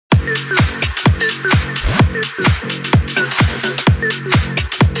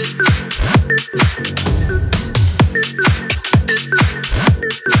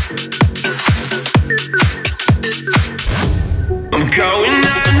I'm going on.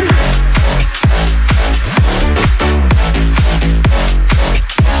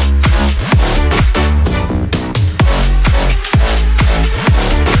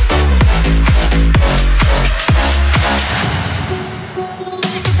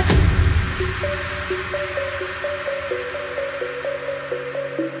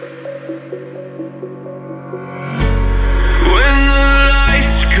 When the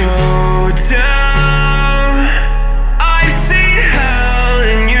lights go down, I've seen hell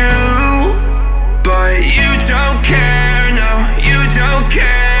in you, but you don't care, no, you don't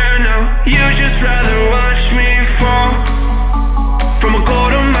care, no. You just rather watch me fall. From a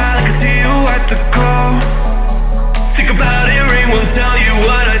quarter mile I can see you at the call. Think about it, ring won't tell you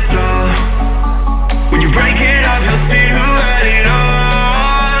what I saw. When you break it off, you'll see who had it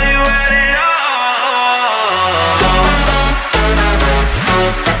all. You had it all.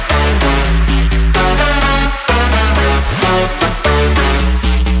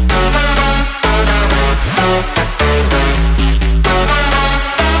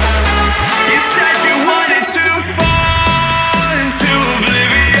 You said you wanted to fall into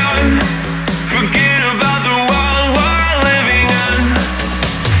oblivion. Forget about the world we're living in.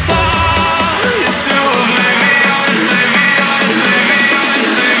 Fall into oblivion, oblivion, oblivion,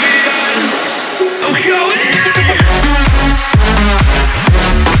 oblivion. I'm going in.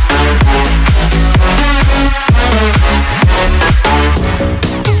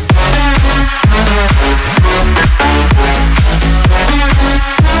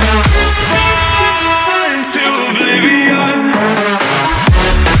 Fall into oblivion.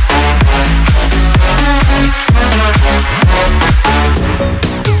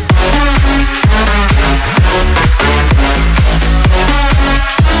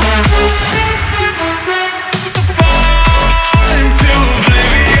 Fall into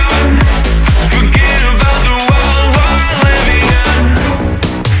oblivion. Forget about the world we're living in.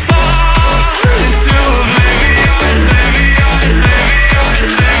 Fall into oblivion, oblivion, oblivion,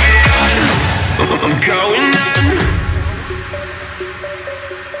 oblivion. I'm going on.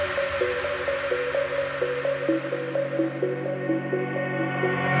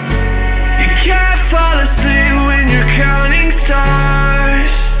 You can't fall asleep when you're counting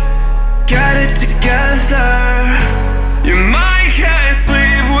stars. Get it together. Your mind can't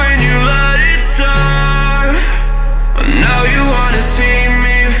sleep when you let it serve. Now you wanna see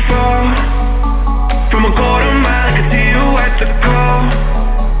me fall. From a quarter mile I can see you at the call.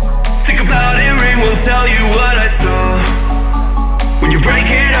 Think about it, ring won't tell you what I saw. When you break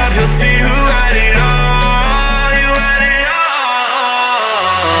it off, you'll see who had it all. You had it all.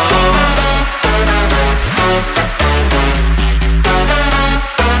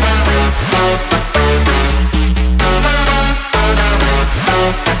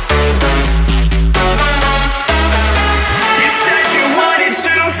 You said you wanted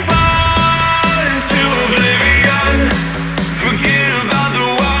to fall into oblivion. Forget about the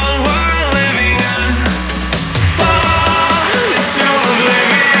world we're living in. Fall into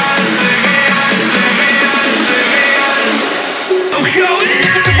oblivion, oblivion, oblivion, oblivion. I'm going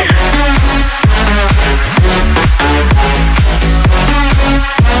in.